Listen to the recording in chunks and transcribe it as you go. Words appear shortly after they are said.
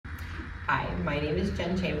Hi, my name is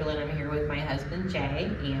Jen Chamberlain. I'm here with my husband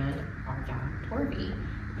Jay and our dog Torvi.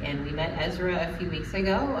 And we met Ezra a few weeks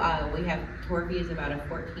ago. Torvi is about a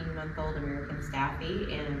 14-month-old American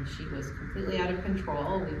Staffy, and she was completely out of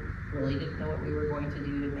control. We really didn't know what we were going to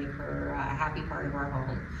do to make her a happy part of our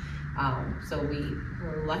home. So we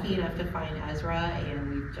were lucky enough to find Ezra, and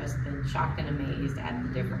we've just been shocked and amazed at the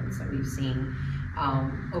difference that we've seen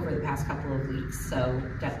over the past couple of weeks. So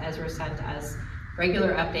Ezra sent us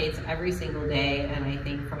regular updates every single day, and I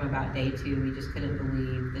think from about day 2, we just couldn't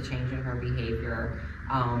believe the change in her behavior,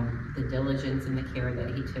 the diligence and the care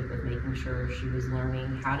that he took with making sure she was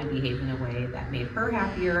learning how to behave in a way that made her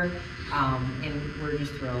happier, and we're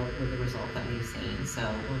just thrilled with the result that we've seen. So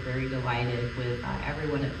we're very delighted with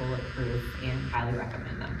everyone at Bulletproof and highly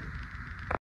recommend them.